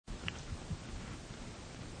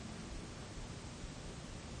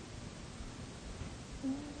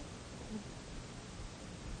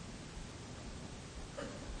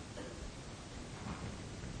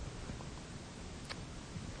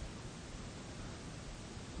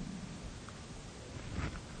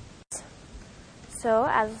So,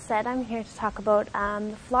 as I said, I'm here to talk about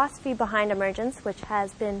the philosophy behind emergence, which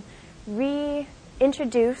has been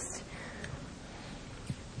reintroduced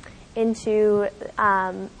into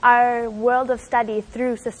our world of study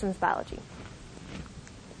through systems biology.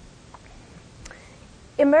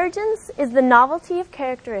 Emergence is the novelty of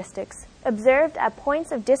characteristics observed at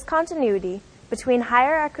points of discontinuity between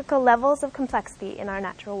hierarchical levels of complexity in our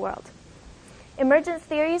natural world. Emergence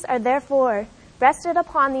theories are therefore rested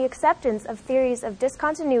upon the acceptance of theories of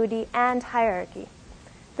discontinuity and hierarchy.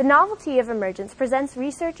 The novelty of emergence presents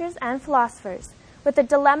researchers and philosophers with a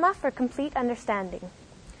dilemma for complete understanding.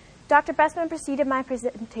 Dr. Bestman preceded my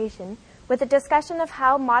presentation with a discussion of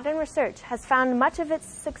how modern research has found much of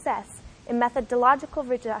its success in methodological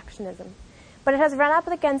reductionism, but it has run up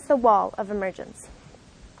against the wall of emergence.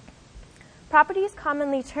 Properties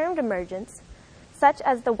commonly termed emergence, such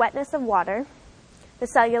as the wetness of water, the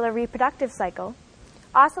cellular reproductive cycle,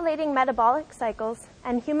 oscillating metabolic cycles,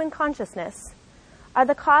 and human consciousness, are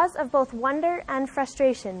the cause of both wonder and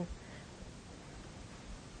frustration.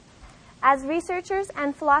 As researchers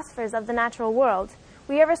and philosophers of the natural world,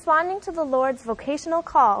 we are responding to the Lord's vocational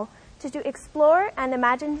call to explore and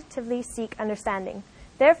imaginatively seek understanding.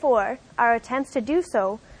 Therefore, our attempts to do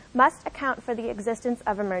so must account for the existence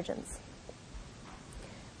of emergence.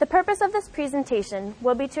 The purpose of this presentation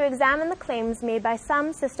will be to examine the claims made by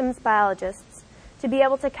some systems biologists to be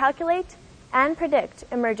able to calculate and predict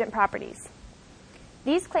emergent properties.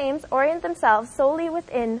 These claims orient themselves solely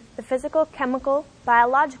within the physical, chemical,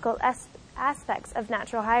 biological aspects of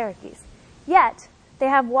natural hierarchies. Yet, they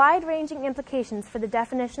have wide-ranging implications for the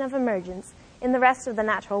definition of emergence in the rest of the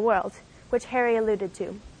natural world, which Harry alluded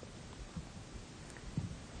to.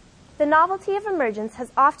 The novelty of emergence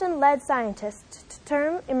has often led scientists to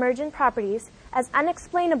term emergent properties as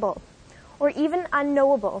unexplainable or even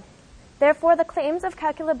unknowable. Therefore, the claims of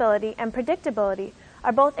calculability and predictability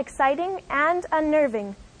are both exciting and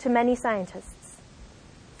unnerving to many scientists.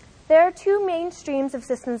 There are two main streams of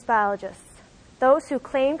systems biologists: those who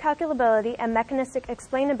claim calculability and mechanistic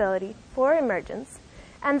explainability for emergence,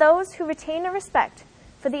 and those who retain a respect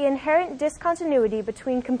for the inherent discontinuity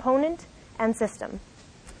between component and system,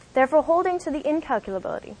 therefore holding to the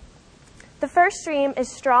incalculability. The first stream is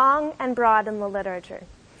strong and broad in the literature,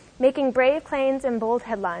 making brave claims and bold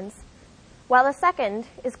headlines, while the second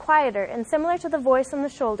is quieter and similar to the voice on the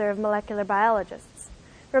shoulder of molecular biologists,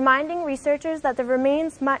 reminding researchers that there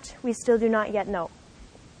remains much we still do not yet know.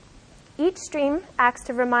 Each stream acts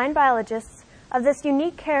to remind biologists of this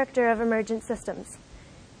unique character of emergent systems,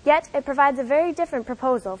 yet it provides a very different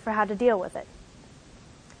proposal for how to deal with it.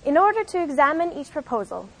 In order to examine each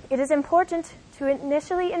proposal, it is important to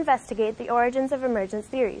initially investigate the origins of emergence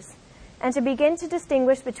theories and to begin to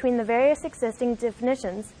distinguish between the various existing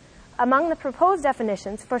definitions among the proposed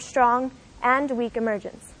definitions for strong and weak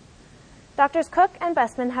emergence. Drs. Cook and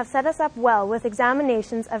Bestman have set us up well with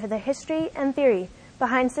examinations of the history and theory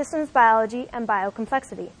behind systems biology and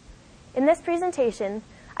biocomplexity. In this presentation,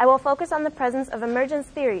 I will focus on the presence of emergence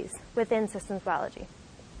theories within systems biology.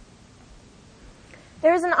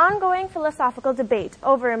 There is an ongoing philosophical debate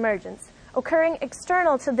over emergence, occurring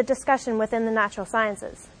external to the discussion within the natural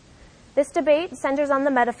sciences. This debate centers on the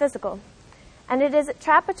metaphysical, and it is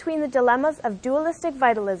trapped between the dilemmas of dualistic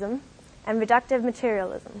vitalism and reductive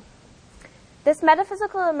materialism. This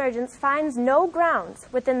metaphysical emergence finds no grounds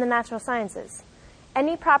within the natural sciences.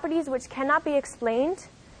 Any properties which cannot be explained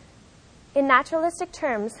in naturalistic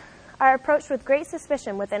terms are approached with great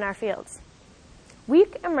suspicion within our fields.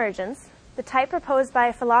 Weak emergence, the type proposed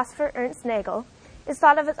by philosopher Ernst Nagel, is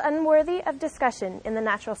thought of as unworthy of discussion in the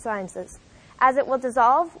natural sciences, as it will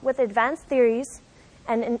dissolve with advanced theories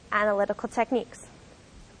and analytical techniques.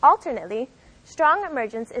 Alternately, strong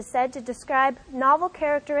emergence is said to describe novel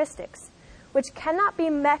characteristics which cannot be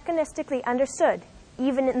mechanistically understood,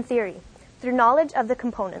 even in theory, through knowledge of the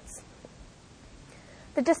components.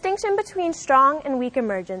 The distinction between strong and weak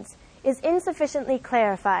emergence is insufficiently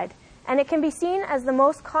clarified, and it can be seen as the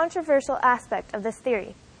most controversial aspect of this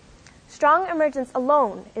theory. Strong emergence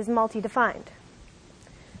alone is multi-defined.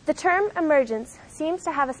 The term emergence seems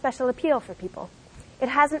to have a special appeal for people. It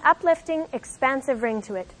has an uplifting, expansive ring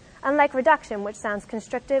to it, unlike reduction, which sounds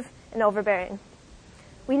constrictive and overbearing.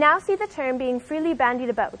 We now see the term being freely bandied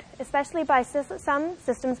about, especially by some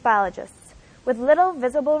systems biologists, with little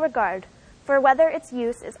visible regard for whether its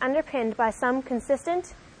use is underpinned by some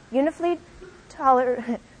consistent,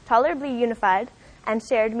 tolerably unified, and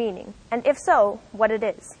shared meaning, and if so, what it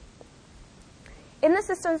is. In the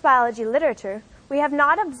systems biology literature, we have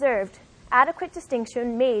not observed adequate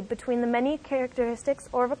distinction made between the many characteristics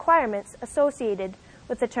or requirements associated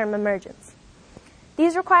with the term emergence.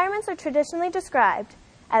 These requirements are traditionally described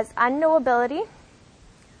as unknowability,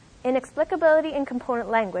 inexplicability in component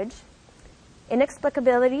language,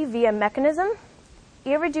 inexplicability via mechanism,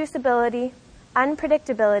 irreducibility,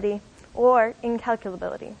 unpredictability, or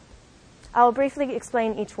incalculability. I will briefly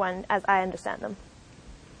explain each one as I understand them.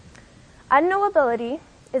 Unknowability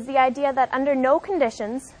is the idea that under no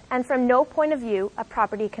conditions and from no point of view a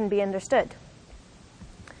property can be understood.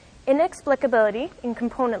 Inexplicability in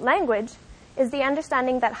component language is the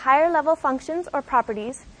understanding that higher-level functions or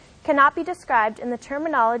properties cannot be described in the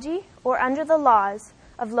terminology or under the laws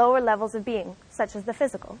of lower levels of being, such as the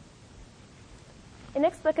physical.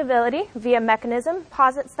 Inexplicability via mechanism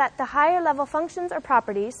posits that the higher-level functions or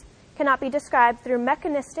properties cannot be described through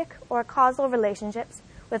mechanistic or causal relationships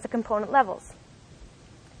with the component levels.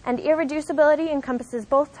 And irreducibility encompasses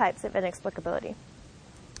both types of inexplicability.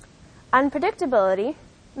 Unpredictability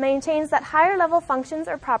maintains that higher-level functions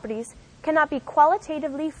or properties cannot be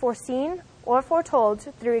qualitatively foreseen or foretold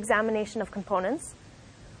through examination of components,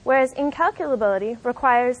 whereas incalculability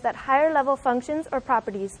requires that higher-level functions or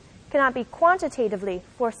properties cannot be quantitatively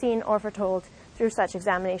foreseen or foretold through such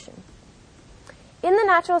examination. In the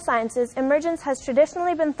natural sciences, emergence has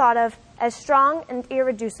traditionally been thought of as strong and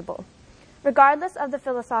irreducible, regardless of the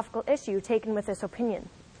philosophical issue taken with this opinion.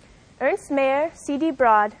 Ernst Mayr, C.D.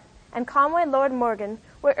 Broad, and Conway Lord Morgan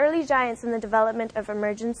were early giants in the development of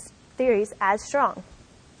emergence theories as strong.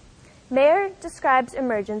 Mayr describes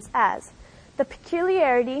emergence as the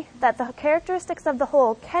peculiarity that the characteristics of the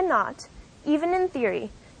whole cannot, even in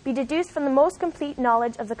theory, be deduced from the most complete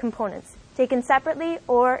knowledge of the components, taken separately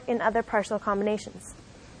or in other partial combinations.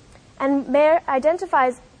 And Mayr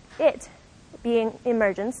identifies it, being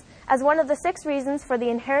emergence, as one of the 6 reasons for the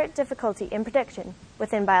inherent difficulty in prediction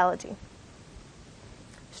within biology.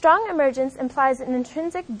 Strong emergence implies an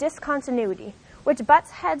intrinsic discontinuity, which butts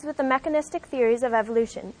heads with the mechanistic theories of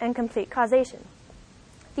evolution and complete causation.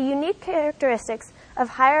 The unique characteristics of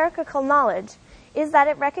hierarchical knowledge is that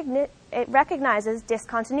it recognizes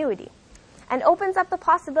discontinuity and opens up the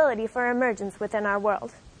possibility for emergence within our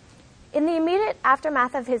world. In the immediate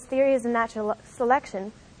aftermath of his theories of natural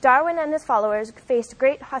selection, Darwin and his followers faced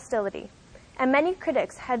great hostility, and many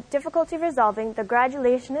critics had difficulty resolving the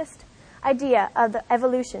graduationist idea of the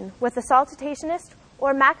evolution with the saltationist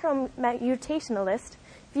or macromutationalist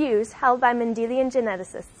views held by Mendelian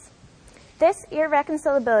geneticists. This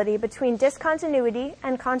irreconcilability between discontinuity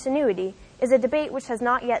and continuity is a debate which has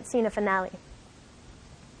not yet seen a finale.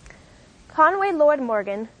 Conway Lord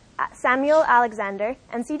Morgan, Samuel Alexander,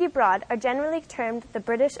 and C.D. Broad are generally termed the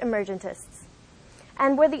British emergentists,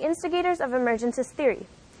 and were the instigators of emergentist theory.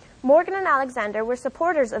 Morgan and Alexander were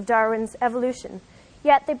supporters of Darwin's evolution,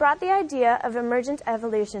 yet they brought the idea of emergent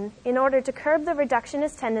evolution in order to curb the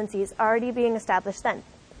reductionist tendencies already being established then.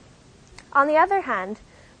 On the other hand,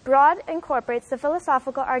 Broad incorporates the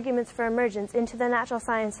philosophical arguments for emergence into the natural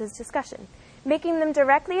sciences discussion, making them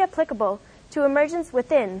directly applicable to emergence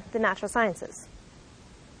within the natural sciences.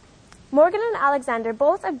 Morgan and Alexander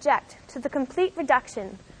both object to the complete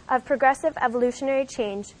reduction of progressive evolutionary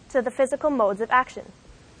change to the physical modes of action.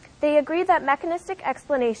 They agree that mechanistic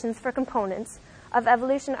explanations for components of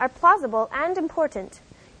evolution are plausible and important,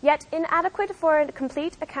 yet inadequate for a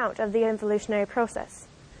complete account of the evolutionary process.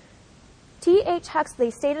 T.H. Huxley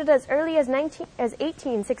stated as early as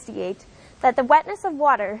 1868 that the wetness of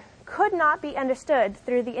water could not be understood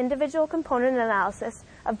through the individual component analysis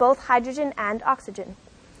of both hydrogen and oxygen.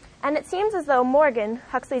 And it seems as though Morgan,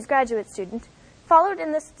 Huxley's graduate student, followed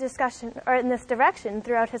in this discussion or in this direction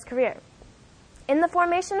throughout his career. In the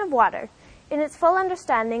formation of water, in its full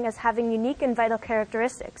understanding as having unique and vital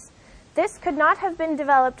characteristics, this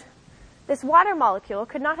water molecule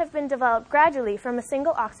could not have been developed gradually from a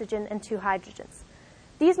single oxygen and 2 hydrogens.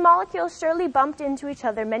 These molecules surely bumped into each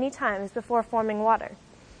other many times before forming water,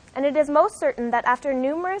 and it is most certain that after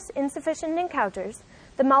numerous insufficient encounters,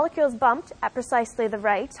 the molecules bumped at precisely the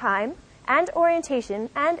right time and orientation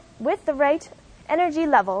and with the right energy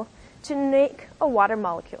level to make a water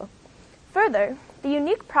molecule. Further, the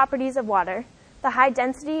unique properties of water, the high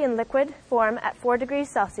density in liquid form at 4 degrees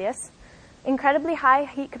Celsius, incredibly high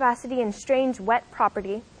heat capacity and strange wet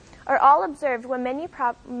property, are all observed when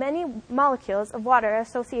many molecules of water are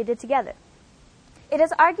associated together. It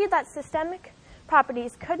is argued that systemic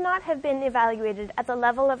properties could not have been evaluated at the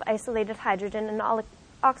level of isolated hydrogen and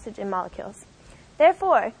oxygen molecules.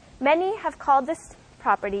 Therefore, many have called this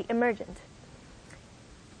property emergent.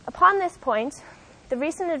 Upon this point, the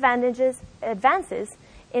recent advances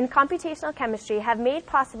in computational chemistry have made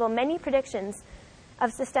possible many predictions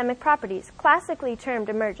of systemic properties, classically termed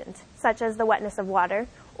emergent, such as the wetness of water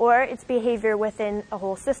or its behavior within a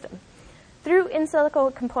whole system. through in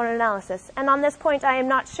silico component analysis. And on this point, I am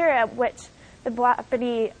not sure at which the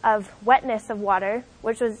property of wetness of water,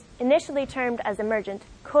 which was initially termed as emergent,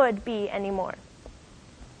 could be anymore.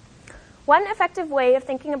 One effective way of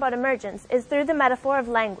thinking about emergence is through the metaphor of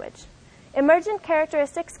language. Emergent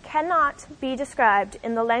characteristics cannot be described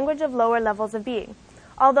in the language of lower levels of being,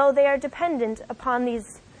 although they are dependent upon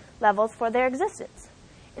these levels for their existence.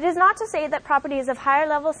 It is not to say that properties of higher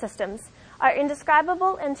level systems are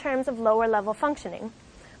indescribable in terms of lower level functioning,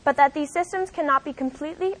 but that these systems cannot be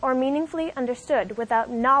completely or meaningfully understood without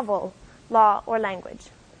novel law or language.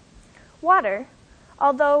 Water,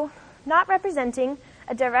 although not representing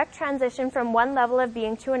a direct transition from one level of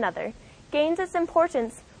being to another, gains its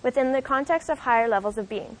importance within the context of higher levels of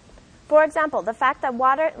being. For example, the fact that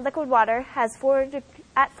liquid water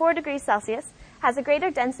at 4 degrees Celsius has a greater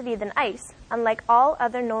density than ice, unlike all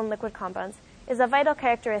other known liquid compounds, is a vital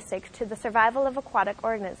characteristic to the survival of aquatic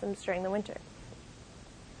organisms during the winter.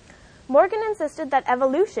 Morgan insisted that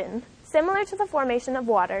evolution, similar to the formation of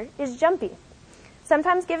water, is jumpy,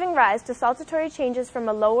 sometimes giving rise to saltatory changes from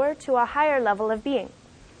a lower to a higher level of being.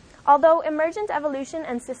 Although emergent evolution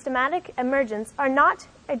and systematic emergence are not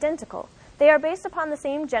identical, they are based upon the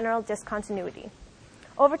same general discontinuity.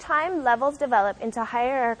 Over time, levels develop into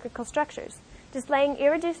hierarchical structures, displaying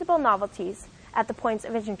irreducible novelties at the points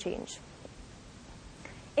of interchange.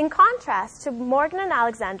 In contrast to Morgan and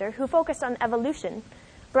Alexander, who focused on evolution,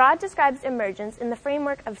 Broad describes emergence in the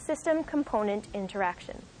framework of system-component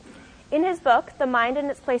interaction. In his book, The Mind and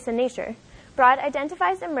Its Place in Nature, Broad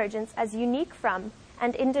identifies emergence as unique from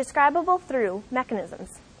and indescribable through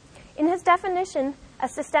mechanisms. In his definition, a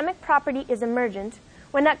systemic property is emergent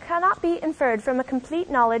when it cannot be inferred from a complete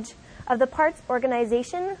knowledge of the part's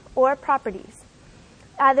organization or properties,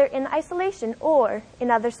 either in isolation or in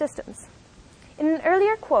other systems. In an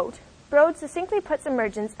earlier quote, Broad succinctly puts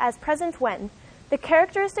emergence as present when the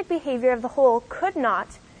characteristic behavior of the whole could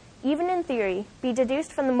not, even in theory, be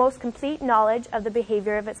deduced from the most complete knowledge of the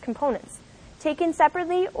behavior of its components, taken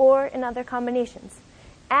separately or in other combinations,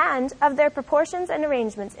 and of their proportions and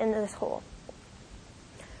arrangements in this whole.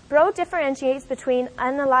 Broad differentiates between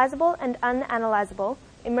analyzable and unanalyzable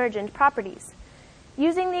emergent properties,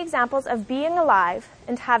 using the examples of being alive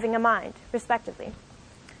and having a mind, respectively.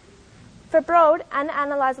 For Broad,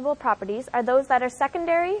 unanalyzable properties are those that are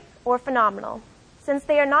secondary or phenomenal, since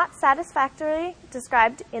they are not satisfactorily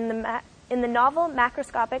described in the novel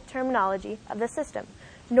macroscopic terminology of the system,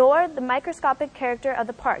 nor the microscopic character of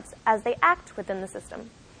the parts as they act within the system.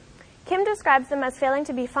 Kim describes them as failing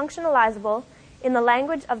to be functionalizable in the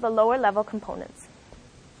language of the lower-level components.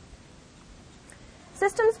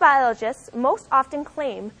 Systems biologists most often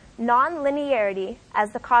claim nonlinearity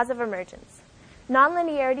as the cause of emergence.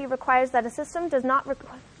 Nonlinearity requires that a system does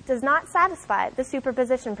not satisfy the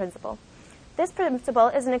superposition principle. This principle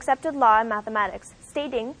is an accepted law in mathematics,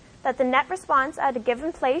 stating that the net response at a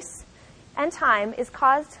given place and time is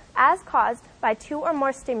caused by two or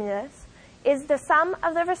more stimulus is the sum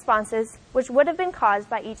of the responses which would have been caused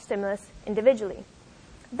by each stimulus individually.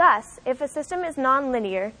 Thus, if a system is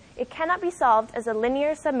nonlinear, it cannot be solved as a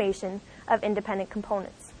linear summation of independent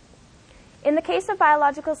components. In the case of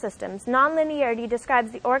biological systems, nonlinearity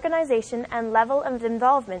describes the organization and level of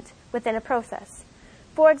involvement within a process.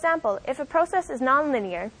 For example, if a process is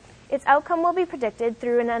nonlinear, its outcome will be predicted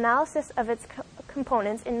through an analysis of its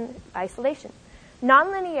components in isolation.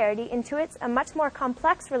 Nonlinearity intuits a much more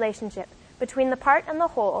complex relationship between the part and the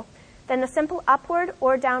whole than a simple upward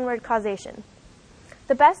or downward causation.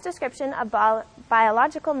 The best description of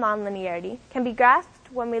biological nonlinearity can be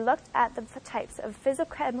grasped when we looked at the types of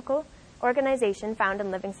physicochemical organization found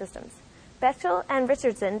in living systems. Bechtel and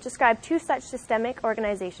Richardson describe two such systemic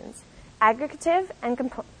organizations, aggregative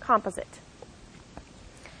and composite.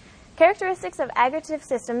 Characteristics of aggregative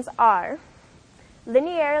systems are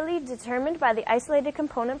linearly determined by the isolated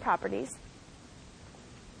component properties.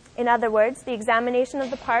 In other words, the examination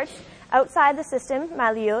of the parts outside the system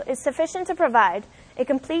milieu is sufficient to provide a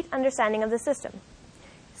complete understanding of the system.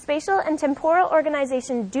 Spatial and temporal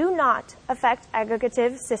organization do not affect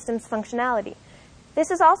aggregative systems' functionality.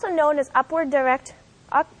 This is also known as upward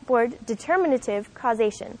determinative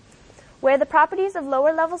causation, where the properties of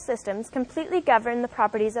lower-level systems completely govern the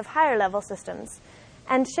properties of higher-level systems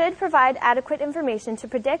and should provide adequate information to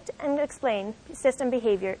predict and explain system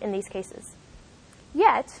behavior in these cases.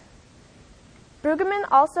 Yet, Brueggemann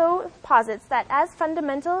also posits that as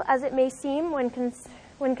fundamental as it may seem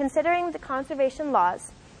when considering the conservation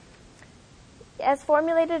laws as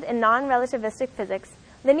formulated in non-relativistic physics,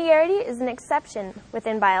 linearity is an exception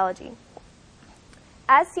within biology.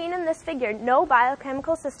 As seen in this figure, no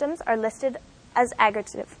biochemical systems are listed as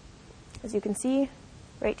aggregative. as you can see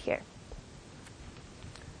right here.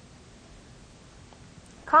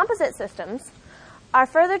 Composite systems are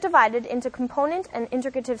further divided into component and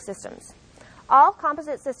integrative systems. All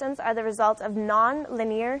composite systems are the result of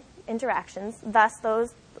non-linear interactions, thus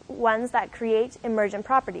those ones that create emergent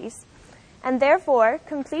properties, and therefore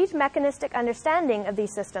complete mechanistic understanding of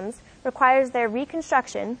these systems requires their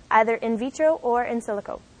reconstruction either in vitro or in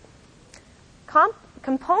silico.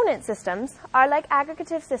 Component systems are like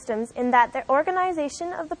aggregative systems in that their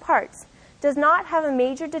organization of the parts does not have a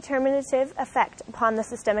major determinative effect upon the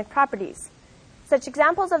systemic properties. Such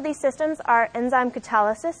examples of these systems are enzyme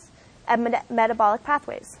catalysis and metabolic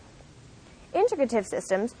pathways. Integrative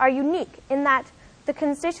systems are unique in that the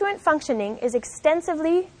constituent functioning is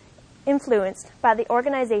extensively influenced by the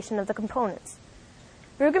organization of the components.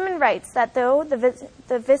 Brueggemann writes that though the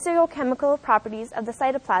physicochemical properties of the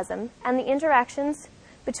cytoplasm and the interactions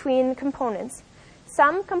between components,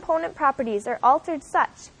 some component properties are altered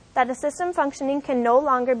such that a system functioning can no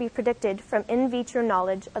longer be predicted from in vitro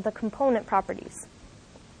knowledge of the component properties.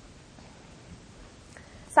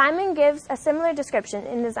 Simon gives a similar description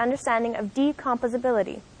in his understanding of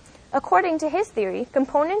decomposability. According to his theory,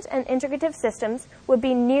 component and integrative systems would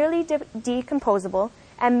be nearly decomposable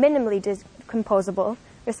and minimally decomposable,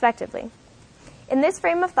 respectively. In this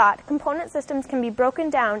frame of thought, component systems can be broken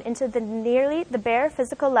down into the bare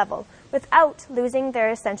physical level without losing their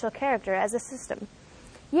essential character as a system.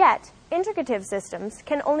 Yet, integrative systems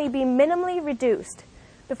can only be minimally reduced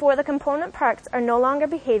before the component parts are no longer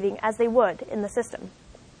behaving as they would in the system.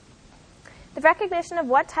 The recognition of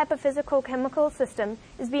what type of physicochemical system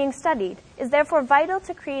is being studied is therefore vital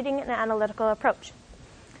to creating an analytical approach.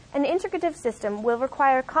 An integrative system will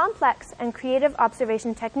require complex and creative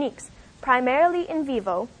observation techniques, primarily in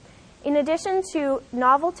vivo, in addition to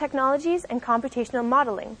novel technologies and computational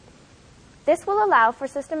modeling. This will allow for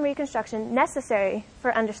system reconstruction necessary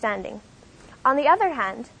for understanding. On the other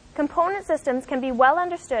hand, component systems can be well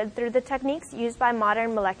understood through the techniques used by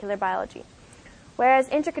modern molecular biology, whereas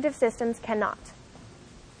integrative systems cannot.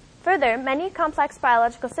 Further, many complex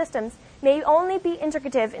biological systems may only be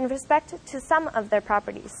integrative in respect to some of their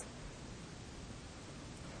properties.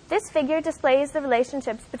 This figure displays the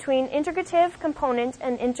relationships between integrative, component,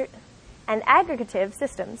 and aggregative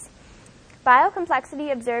systems,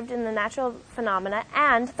 biocomplexity observed in the natural phenomena,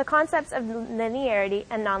 and the concepts of linearity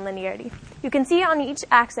and nonlinearity. You can see on each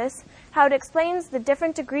axis how it explains the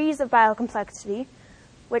different degrees of biocomplexity,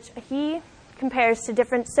 which he compares to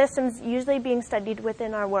different systems usually being studied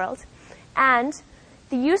within our world, and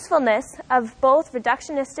the usefulness of both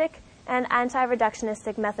reductionistic and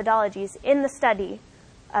anti-reductionistic methodologies in the study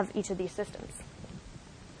of each of these systems.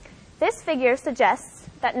 This figure suggests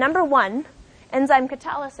that number 1, enzyme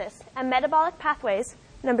catalysis and metabolic pathways,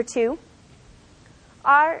 number 2,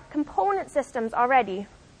 are component systems already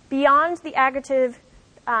beyond the aggregative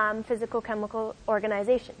physicochemical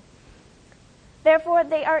organization. Therefore,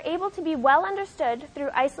 they are able to be well understood through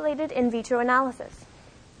isolated in vitro analysis.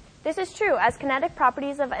 This is true as kinetic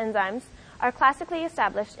properties of enzymes are classically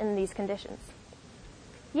established in these conditions.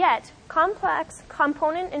 Yet, complex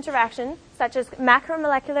component interaction, such as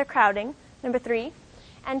macromolecular crowding, number 3,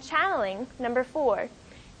 and channeling, number 4,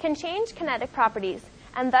 can change kinetic properties,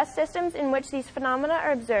 and thus systems in which these phenomena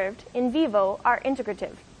are observed in vivo are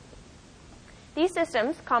integrative. These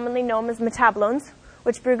systems, commonly known as metabolomes,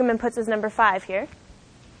 which Brueggemann puts as number 5 here,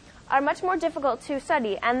 are much more difficult to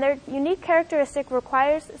study, and their unique characteristic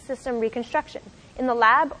requires system reconstruction in the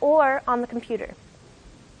lab or on the computer.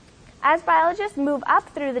 As biologists move up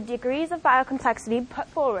through the degrees of biocomplexity put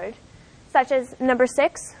forward, such as number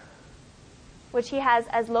 6, which he has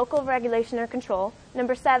as local regulation or control,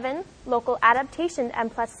 number 7, local adaptation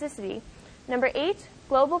and plasticity, number 8,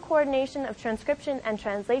 global coordination of transcription and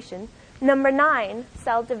translation, number 9,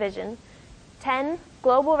 cell division, 10,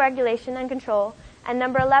 global regulation and control, and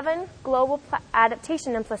number 11, global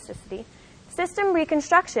adaptation and plasticity, system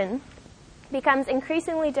reconstruction becomes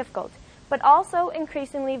increasingly difficult, but also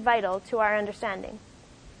increasingly vital to our understanding.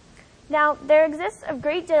 Now, there exists a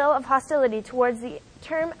great deal of hostility towards the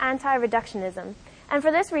term anti-reductionism, and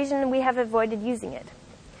for this reason we have avoided using it.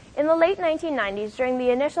 In the late 1990s, during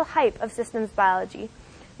the initial hype of systems biology,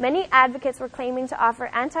 many advocates were claiming to offer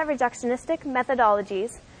anti-reductionistic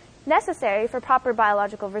methodologies necessary for proper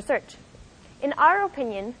biological research. In our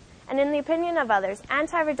opinion, and in the opinion of others,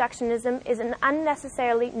 anti-reductionism is an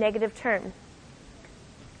unnecessarily negative term.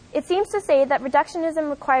 It seems to say that reductionism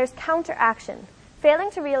requires counteraction,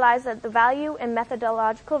 failing to realize that the value in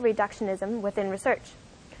methodological reductionism within research.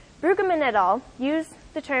 Brueggemann et al. Use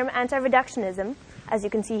the term anti-reductionism, as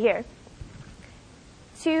you can see here,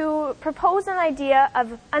 to propose an idea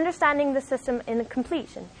of understanding the system in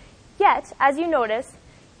completion. Yet, as you notice,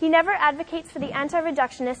 he never advocates for the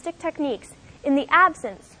anti-reductionistic techniques in the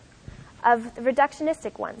absence of the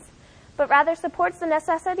reductionistic ones, but rather supports the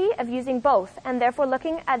necessity of using both and therefore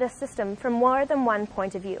looking at a system from more than one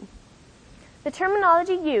point of view. The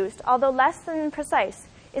terminology used, although less than precise,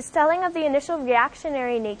 is telling of the initial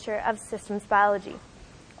reactionary nature of systems biology.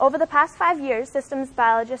 Over the past 5 years, systems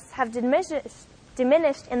biologists have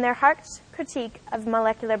diminished in their harsh critique of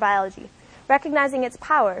molecular biology, recognizing its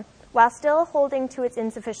power while still holding to its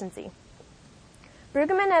insufficiency.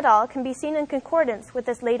 Brueggemann et al. Can be seen in concordance with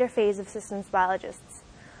this later phase of systems biologists,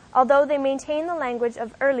 although they maintain the language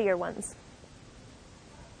of earlier ones.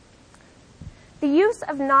 The use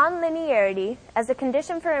of nonlinearity as a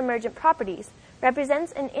condition for emergent properties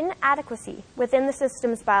represents an inadequacy within the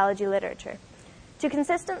systems biology literature to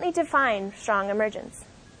consistently define strong emergence.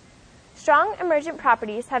 Strong emergent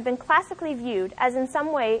properties have been classically viewed as in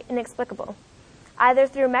some way inexplicable, either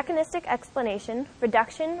through mechanistic explanation,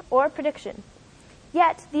 reduction, or prediction.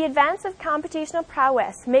 Yet, the advance of computational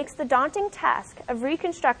prowess makes the daunting task of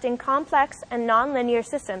reconstructing complex and nonlinear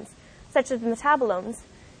systems, such as metabolomes,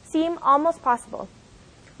 seem almost possible.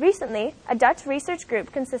 Recently, a Dutch research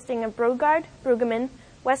group consisting of Brogaard, Brueggemann,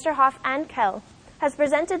 Westerhoff, and Kell has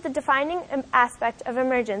presented the defining aspect of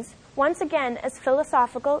emergence once again as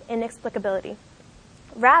philosophical inexplicability,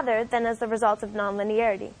 rather than as the result of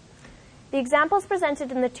nonlinearity. The examples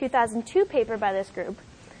presented in the 2002 paper by this group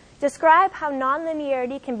describe how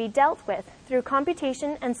nonlinearity can be dealt with through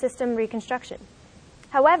computation and system reconstruction.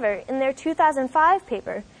 However, in their 2005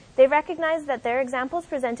 paper, they recognize that their examples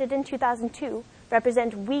presented in 2002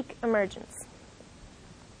 represent weak emergence.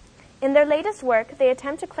 In their latest work, they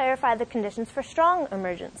attempt to clarify the conditions for strong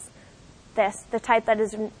emergence, the type that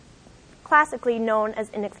is classically known as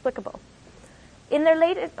inexplicable. In their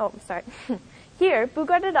latest, Here,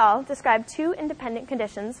 Bugard et al. Describe two independent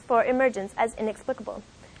conditions for emergence as inexplicable,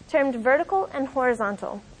 termed vertical and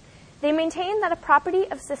horizontal. They maintain that a property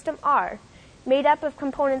of system R, made up of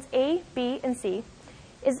components A, B, and C,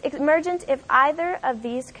 is emergent if either of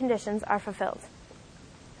these conditions are fulfilled.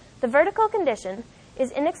 The vertical condition is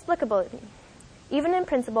inexplicable, even in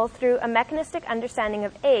principle, through a mechanistic understanding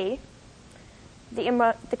of A,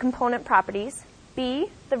 the component properties, B,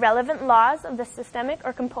 the relevant laws of the systemic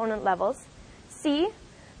or component levels, C,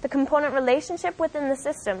 the component relationship within the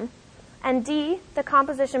system, and D, the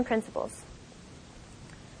composition principles.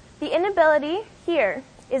 The inability here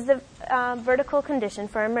is the vertical condition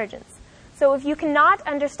for emergence. So if you cannot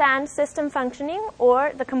understand system functioning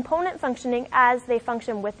or the component functioning as they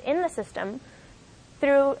function within the system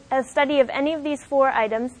through a study of any of these 4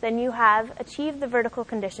 items, then you have achieved the vertical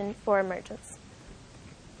condition for emergence.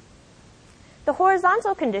 The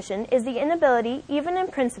horizontal condition is the inability, even in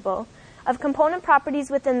principle, of component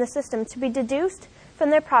properties within the system to be deduced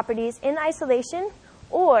from their properties in isolation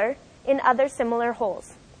or in other similar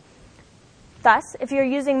wholes. Thus, if you're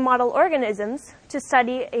using model organisms to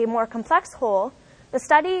study a more complex whole, the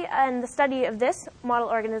study of this model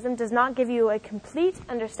organism does not give you a complete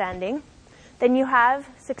understanding, then you have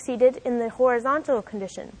succeeded in the horizontal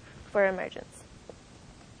condition for emergence.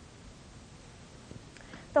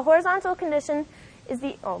 The horizontal condition is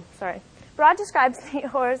Broad describes the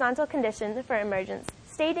horizontal condition for emergence,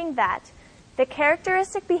 stating that the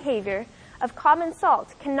characteristic behavior of common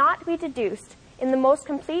salt cannot be deduced in the most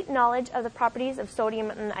complete knowledge of the properties of sodium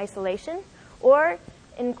in isolation, or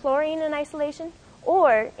in chlorine in isolation,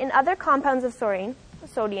 or in other compounds of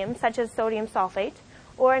sodium, such as sodium sulfate,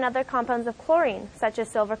 or in other compounds of chlorine, such as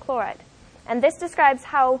silver chloride. And this describes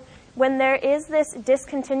how, when there is this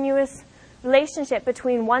discontinuous relationship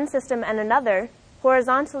between one system and another,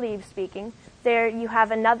 horizontally speaking, there you have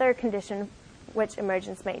another condition which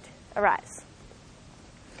emergence may arise.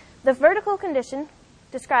 The vertical condition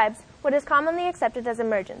describes what is commonly accepted as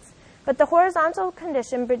emergence, but the horizontal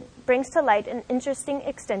condition brings to light an interesting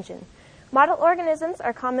extension. Model organisms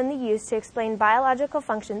are commonly used to explain biological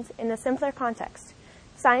functions in a simpler context.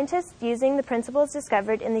 Scientists using the principles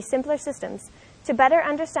discovered in these simpler systems to better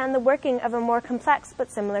understand the working of a more complex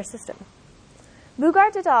but similar system.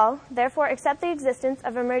 Bugard et al. Therefore accept the existence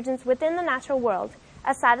of emergence within the natural world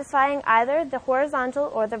as satisfying either the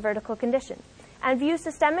horizontal or the vertical condition, and view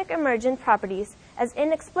systemic emergent properties as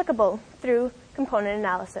inexplicable through component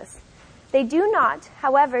analysis. They do not,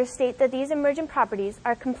 however, state that these emergent properties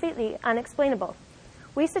are completely unexplainable.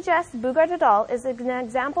 We suggest Bugard et al. Is an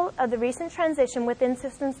example of the recent transition within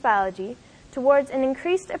systems biology towards an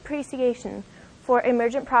increased appreciation for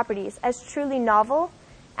emergent properties as truly novel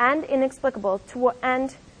and inexplicable,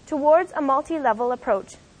 and towards a multi-level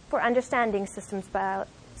approach for understanding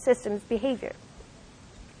systems behavior.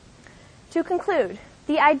 To conclude,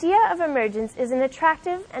 the idea of emergence is an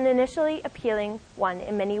attractive and initially appealing one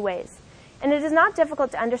in many ways, and it is not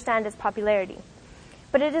difficult to understand its popularity.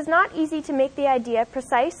 But it is not easy to make the idea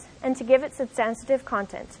precise and to give it substantive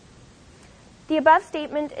content. The above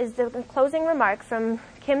statement is the closing remark from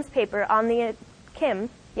Kim's paper on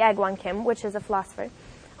Jaegwon Kim, which is a philosopher,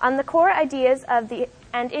 on the core ideas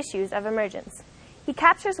and issues of emergence. He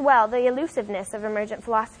captures well the elusiveness of emergent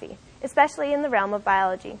philosophy, especially in the realm of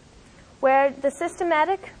biology, where the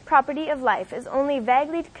systematic property of life is only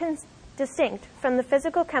vaguely distinct from the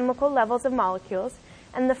physical-chemical levels of molecules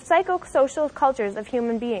and the psychosocial cultures of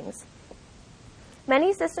human beings.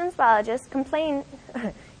 Many systems biologists claim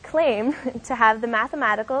to have the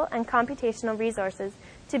mathematical and computational resources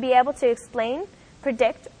to be able to explain,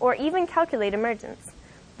 predict, or even calculate emergence.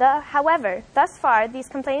 However, thus far, these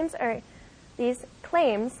claims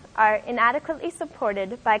are inadequately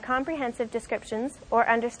supported by comprehensive descriptions or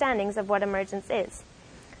understandings of what emergence is.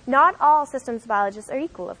 Not all systems biologists are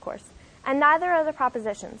equal, of course, and neither are the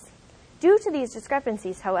propositions. Due to these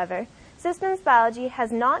discrepancies, however, systems biology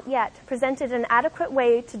has not yet presented an adequate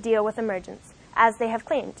way to deal with emergence, as they have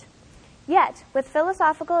claimed. Yet, with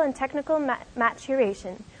philosophical and technical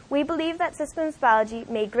maturation, we believe that systems biology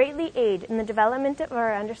may greatly aid in the development of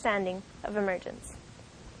our understanding of emergence.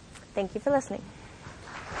 Thank you for listening.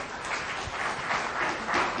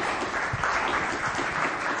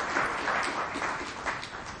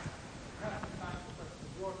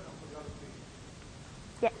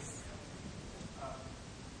 Yes.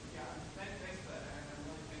 Thanks for that. I'm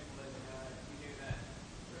really thankful that you gave that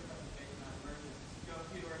short presentation on emergence. Go a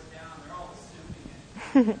few doors down, they're all assuming it.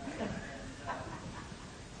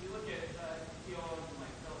 You look at theologians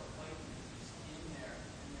like Philip Clayton, who's just in there,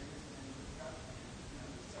 and they're just in the discussion.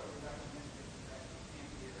 He's so reductionistic that you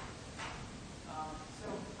can't hear it. So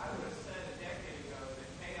I would have said a decade ago that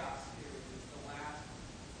chaos theory is the last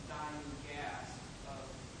dying gasp of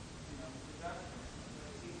reductionism. But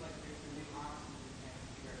it seems like there's a new oxygen tank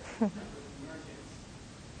here with emergence.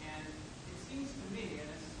 And it seems to me, and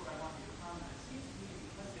this is what I want you to comment, it seems to me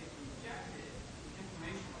because they've rejected the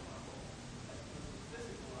informational level as opposed to the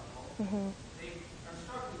physical level, they are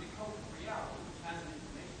struggling to cope with reality, which has an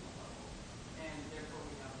informational level, and therefore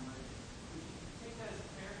we have emergence. Would you take that as a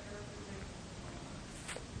fair characterization?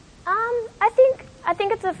 I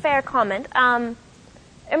think it's a fair comment.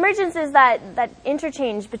 Emergence is that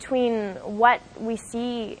interchange between what we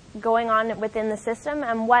see going on within the system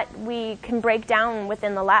and what we can break down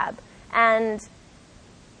within the lab. And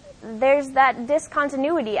there's that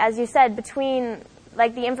discontinuity, as you said, between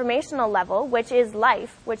like the informational level, which is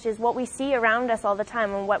life, which is what we see around us all the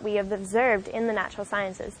time and what we have observed in the natural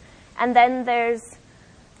sciences. And then there's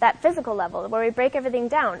that physical level where we break everything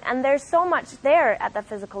down. And there's so much there at the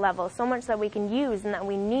physical level, so much that we can use and that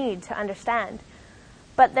we need to understand.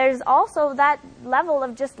 But there's also that level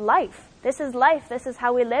of just life. This is life, this is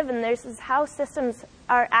how we live, and this is how systems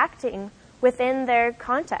are acting within their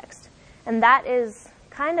context. And that is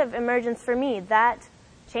kind of emergence for me, that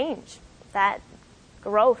change, that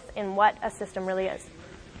growth in what a system really is.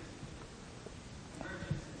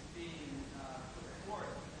 Emergence is being put forth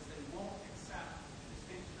because they won't accept the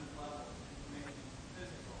distinction of levels of information and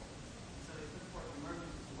physical. So they put forth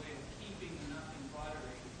emergence as a way of keeping the nothing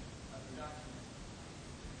buttery of reductionism.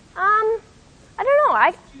 I don't know.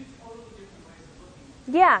 Two totally different ways of looking at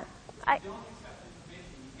it. Yeah. If you don't accept information,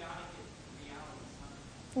 you've got to get to reality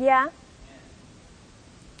somehow. Yeah.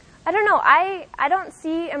 I don't know. I don't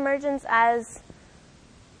see emergence as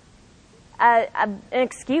an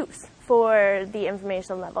excuse for the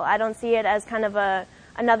informational level. I don't see it as kind of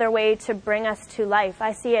another way to bring us to life.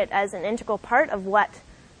 I see it as an integral part of what,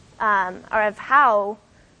 or of how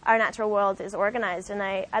our natural world is organized. And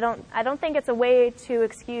I don't think it's a way to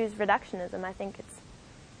excuse reductionism. I think it's,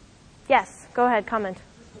 yes, go ahead, comment.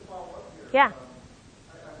 Just to follow up here. Yeah. I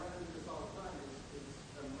run into this all the time. Is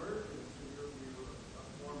emergence, in your view, a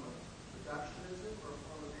form of reductionism or a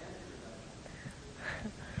form of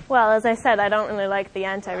anti-reductionism? Well, as I said, I don't really like the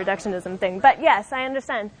anti-reductionism thing. But yes, I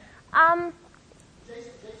understand. Jason is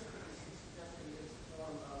suggesting it's a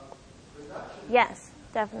form of reductionism. Yes,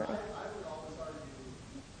 definitely. I would always argue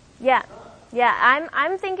Yeah. Yeah,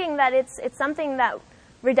 I'm thinking that it's something that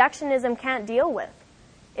reductionism can't deal with.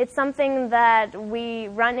 It's something that we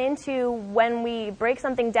run into when we break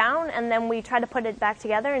something down and then we try to put it back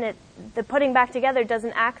together, and the putting back together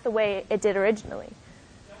doesn't act the way it did originally.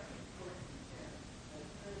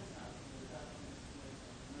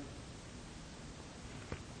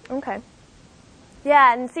 Okay.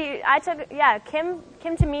 Yeah, and see, Kim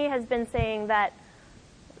to me has been saying that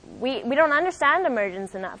we don't understand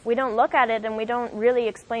emergence enough. We don't look at it, and we don't really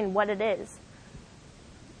explain what it is.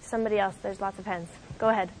 Somebody else, there's lots of hands. Go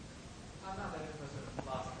ahead. I'm not that interested in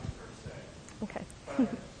philosophy per se. Okay. But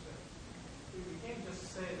we can't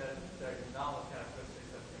just say that there are novel characteristics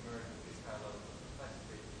that emerge with this kind of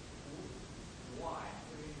complexity. Why?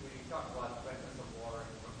 When you talk about the wetness of water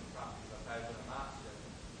and working properties of hydrogen and oxygen,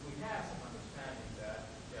 we have some understanding that,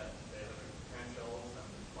 yes, they have potentials and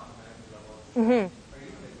quantum energy levels. Mm-hmm. Or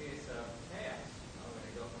even the case of chaos, when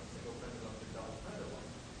you go from single pendulum to double pendulum,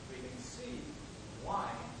 we can see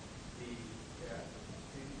why the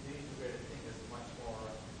integrated thing is much more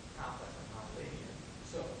complex and nonlinear.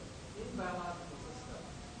 So, in biological systems,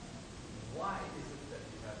 why is it that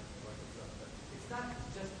you have emergent systems? It's not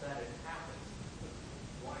just that it happens, but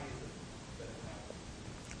why is it that it happens?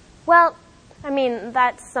 Well, I mean,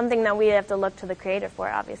 that's something that we have to look to the creator for,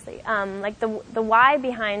 obviously. Like the why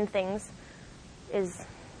behind things is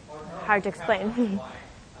hard to explain. Why?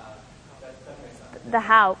 That makes sense. The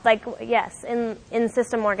how, like, yes, in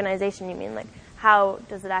system organization, you mean, like, how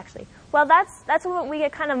does it actually? Well, that's what we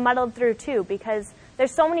get kind of muddled through, too, because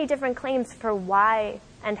there's so many different claims for why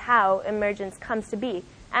and how emergence comes to be,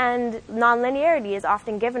 and nonlinearity is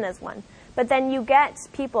often given as one. But then you get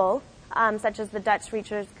people, such as the Dutch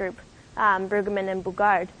research group, Brueggemann and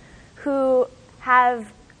Bogaard, who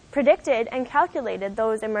have predicted and calculated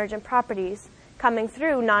those emergent properties coming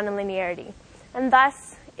through nonlinearity. And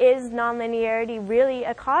thus, is nonlinearity really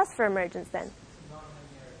a cause for emergence then?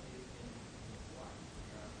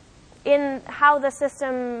 In how the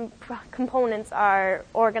system components are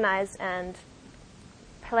organized and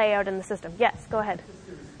play out in the system. Yes, go ahead. Just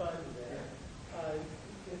to respond to that,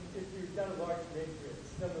 if you've got a large matrix,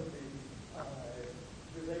 some of the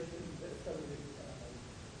relations, some of the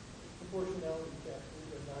proportionality factors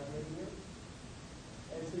are nonlinear,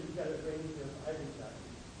 and so you've got a range of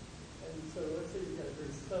eigenvalues. And so let's say you've got a very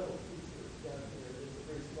subtle feature down here, it's a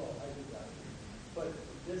very small eigenvalue. But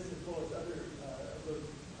this, as well as other of those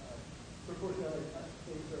proportionality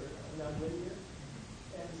things are nonlinear.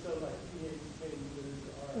 And so like pH changes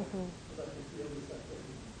are electric field or something.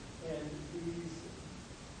 And these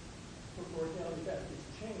proportionality factors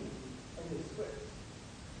change and they switch.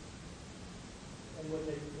 And when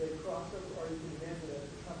they cross over, or you can imagine a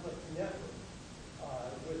complex network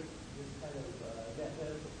with this kind of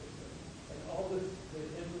mathematical system. And all this, the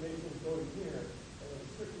information is going here, and at a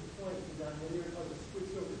certain point, the nonlinear causes a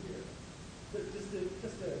switch over here.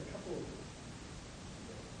 Just a couple of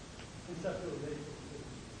conceptualizations.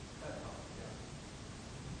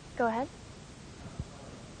 Go ahead.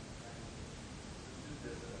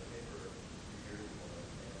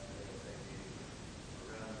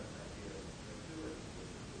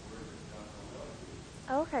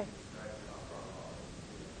 Oh, okay.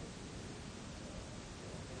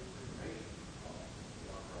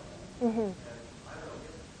 Mm-hmm.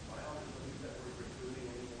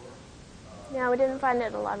 Yeah, we didn't find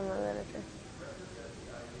it a lot in the literature.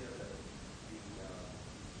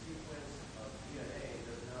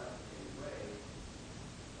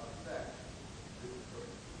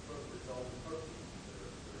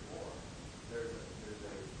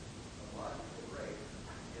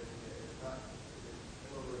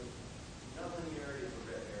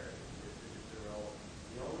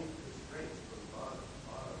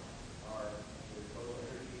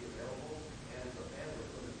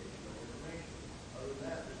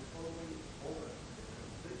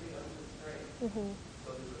 Mm-hmm. And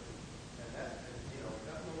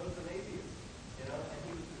Guttman was an atheist, and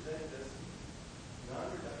he was presenting this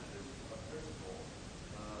non-reductive principle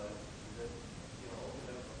that,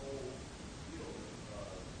 opened up the whole field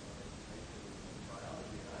of information and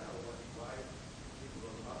biology. And I don't know why people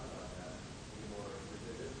don't talk about that anymore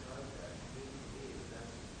within this context. It seems to me that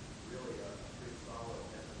that's really a pretty solid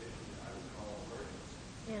definition I would call emergence.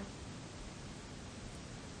 Yeah.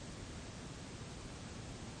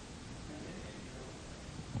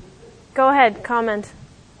 Go ahead, comment.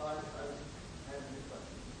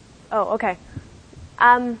 Oh, okay.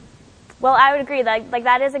 Well, I would agree. Like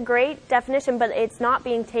that is a great definition, but it's not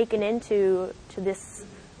being taken into this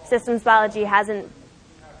systems biology.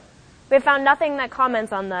 We've found nothing that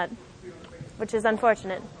comments on that, which is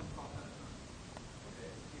unfortunate.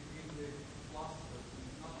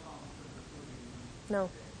 No,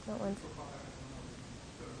 not one.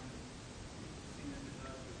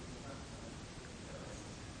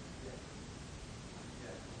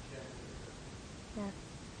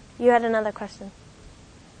 You had another question?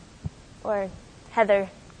 Or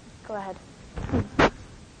Heather, go ahead.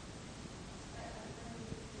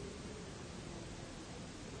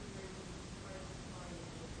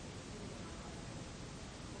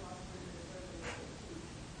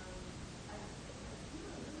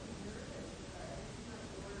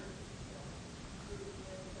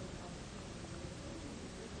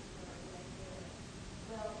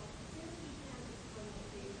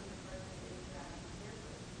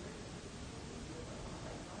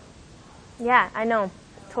 Yeah, I know.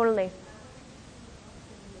 Totally.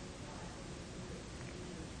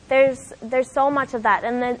 There's so much of that.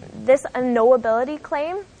 And then this unknowability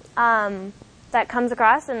claim that comes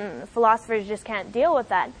across, and philosophers just can't deal with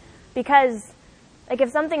that. Because, like, if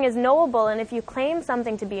something is knowable, and if you claim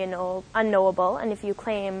something to be unknowable, and if you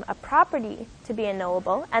claim a property to be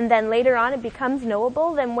unknowable, and then later on it becomes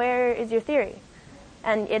knowable, then where is your theory?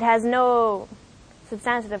 And it has no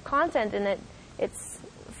substantive content in it. Its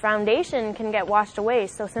foundation can get washed away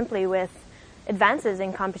so simply with advances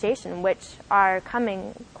in computation, which are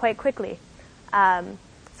coming quite quickly.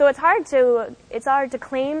 So it's hard to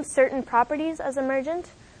claim certain properties as emergent,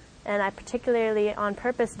 and I particularly on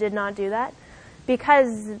purpose did not do that,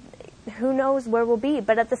 because who knows where we'll be.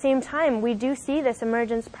 But at the same time, we do see this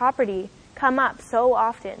emergence property come up so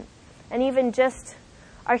often, and even just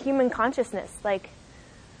our human consciousness, like,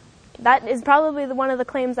 that is probably one of the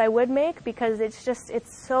claims I would make, because it's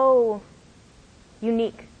so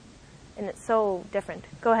unique and it's so different.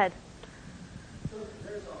 Go ahead. So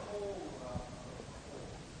there's a whole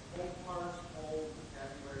parts, whole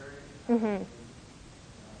vocabulary. Mm-hmm. I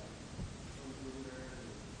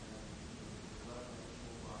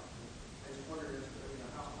just wondered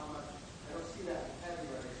how much. I don't see that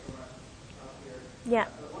vocabulary so much up here. Yeah.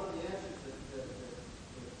 But one of the answers that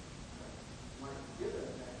might be given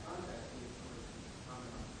in that context is sort of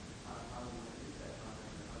comment on how you might use that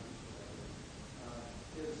context or how useful that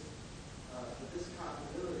is that this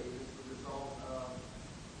continuity is the result of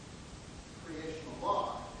creational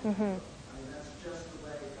law. Mm-hmm. I mean, that's just the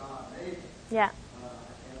way God made it. Yeah. And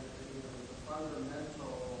there's a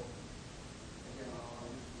fundamental, again, I'll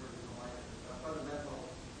use the word in the light, a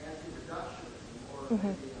fundamental anti-reductionism, or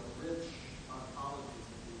maybe a rich ontology,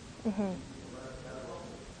 Mm-hmm. better or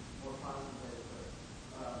more concentrated,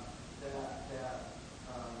 but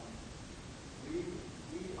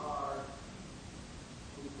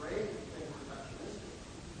we brave think reductionistic,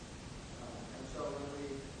 and so when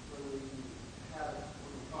we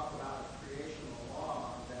talk about a creational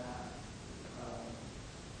law that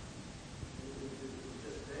is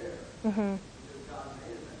just there, Mm-hmm. because God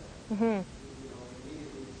made it that way. Mm-hmm. We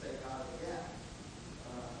immediately say God again,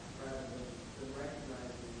 rather than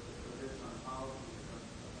recognizing the rich ontology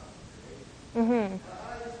about creation. Mm-hmm.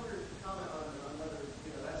 I just wanted to comment on whether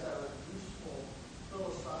that's a useful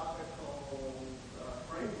philosophical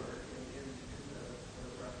framework in the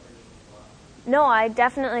Reformation philosophy. No, I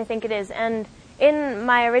definitely think it is. And in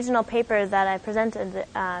my original paper that I presented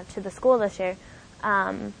to the school this year,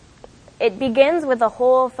 it begins with a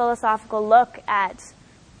whole philosophical look at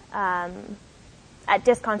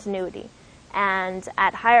discontinuity and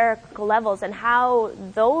at hierarchical levels, and how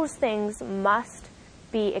those things must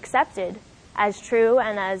be accepted as true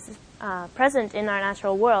and as present in our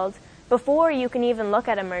natural world before you can even look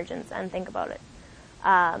at emergence and think about it.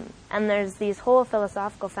 And there's these whole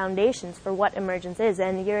philosophical foundations for what emergence is,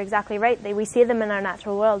 and you're exactly right. We see them in our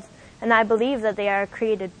natural world, and I believe that they are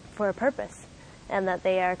created for a purpose, and that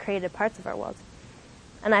they are created parts of our world.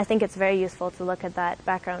 And I think it's very useful to look at that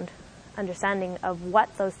background understanding of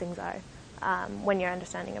what those things are when you're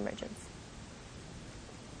understanding emergence.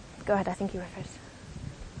 Go ahead, I think you were first.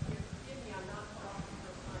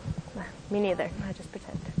 Me neither. I just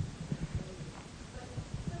pretend.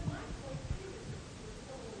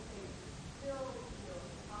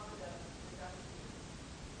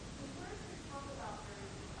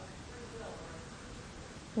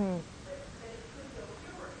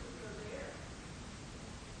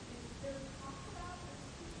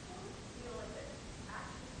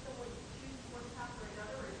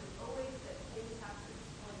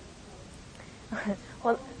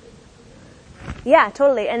 Well, yeah,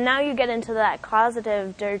 totally. And now you get into that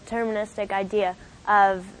causative, deterministic idea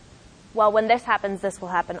of, well, when this happens, this will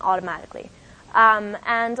happen automatically.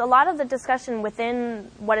 And a lot of the discussion within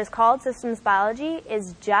what is called systems biology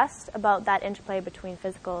is just about that interplay between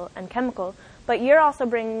physical and chemical. But you're also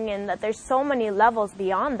bringing in that there's so many levels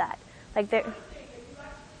beyond that. Like there.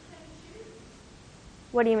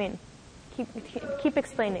 What do you mean? Keep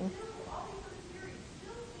explaining.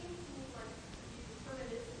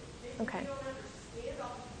 Okay.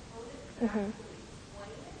 Mhm.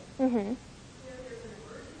 Mhm.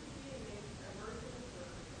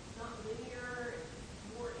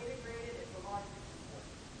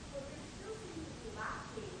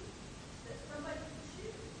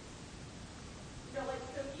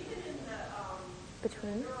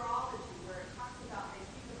 Between.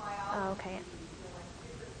 Oh, okay.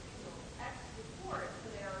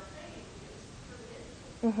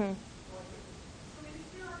 Mhm.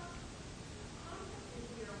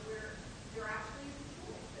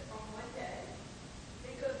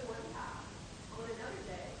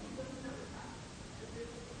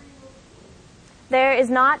 There is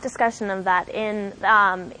not discussion of that in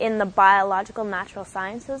the biological natural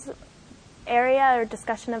sciences area or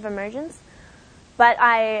discussion of emergence. But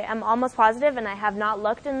I am almost positive, and I have not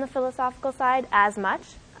looked in the philosophical side as much.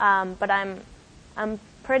 But I'm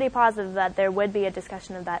pretty positive that there would be a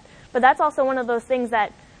discussion of that. But that's also one of those things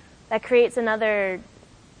that creates another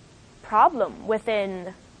problem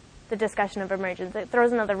within the discussion of emergence. It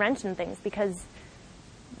throws another wrench in things because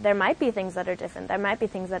there might be things that are different. There might be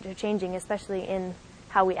things that are changing, especially in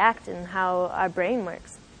how we act and how our brain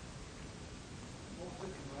works.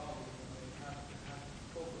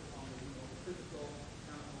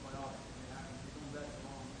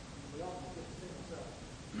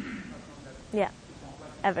 Yeah,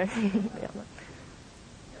 ever. Yeah.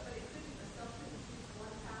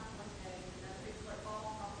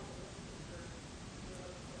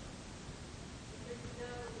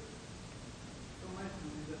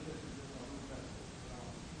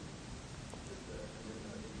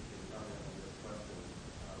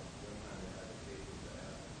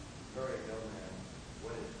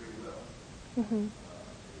 Mm-hmm. He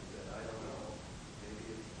said, I don't know. Maybe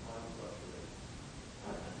it's time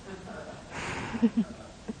fluctuating.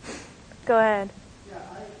 Go ahead. Yeah,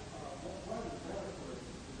 one of the metaphors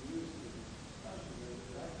that we use in discussion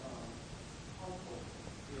that I found helpful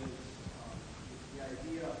is the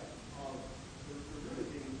idea of there really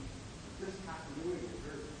being discontinuity,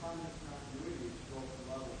 there's constant continuity as you go from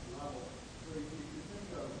level to level. So if you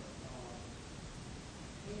think of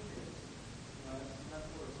paintings, that's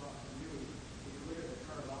what it's often used. If you look at the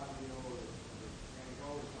Caravaggio or Van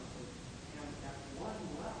Gogh or something, and at one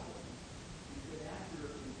level, you could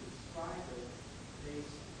accurately describe it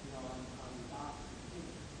based, on the dots and paint.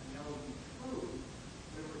 And that would be true,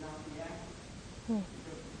 but it would not be accurate.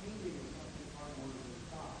 Because the painting is something far more than the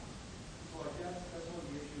dots. So I guess that's one of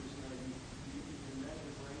the issues, you can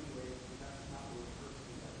measure brain waves, but that's not what it works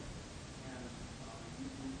together. And you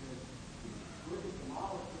can look at the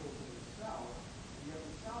molecules in the cell, and yet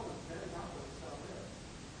the cell is very not what the cell is.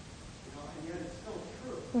 And yet it's still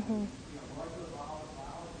true. Mm-hmm. Molecular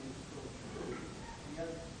biology is still true. And yet,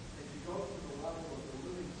 as you go to the level of the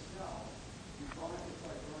living cell, it's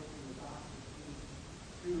like going from the dots and paint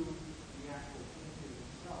to the actual painting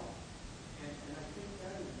itself. And I think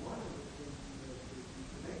that is one of the things that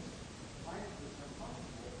makes scientists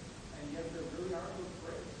uncomfortable. And yet there really are those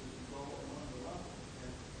breaks as you go along the level.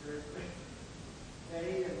 And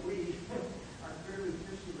they and we are clearly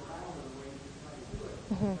fishing around in ways to try to do it.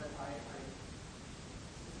 Mm-hmm. But I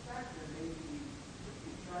suspect that maybe if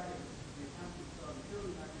you try to attempt to solve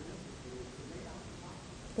purely mechanistically, it may not be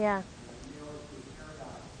possible. Yeah. It's a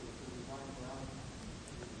paradox to design around.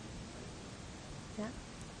 Yeah.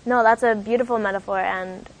 No, that's a beautiful metaphor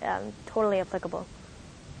and totally applicable.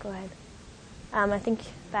 Go ahead. I think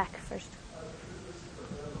back first.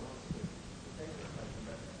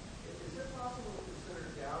 Is it possible to consider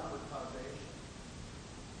downward causation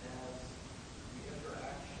as the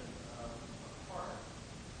interaction of a part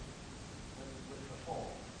with the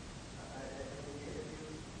whole?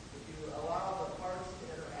 If you allow the parts to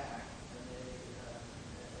interact and you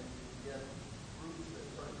get groups that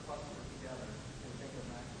sort of cluster together, you can think of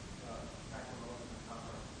macromolecular and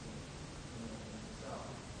complex in the cell.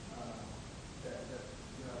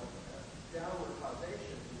 Downward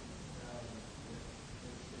causation is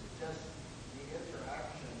just the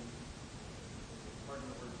interaction, pardon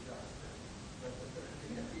the word just, but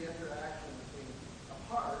the interaction between a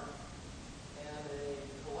part and a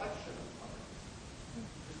collection of parts. It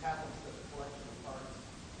just happens that the collection of parts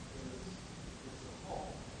is the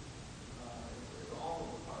whole. It's all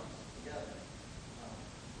of the parts together.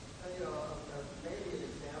 Maybe an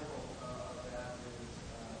example of that is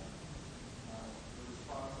the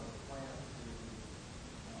response of a plant to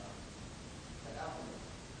alcohol.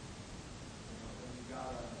 When you've got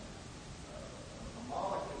a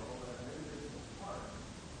molecule or an individual part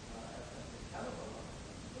at the chemical level,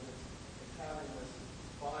 but it's having this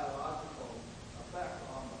biological effect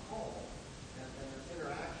on the whole, and there's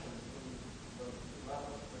interaction between those two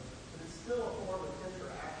levels. But it's still a form of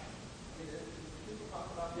interaction. People talk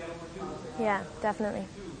about the overcausation. Yeah, definitely.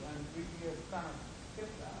 And we have kind of hit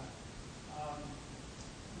that.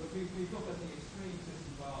 But we look at the extreme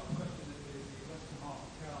system. Well, the question is the Western Hall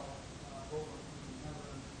Hotel over in the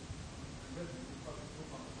Netherlands and Britain, we published a book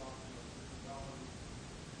on the philosophy of physiology.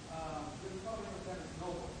 There's probably never been as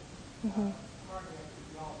noble cardiac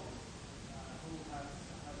physiologist who has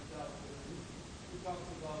dealt with, who talks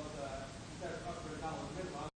about instead of upper and downward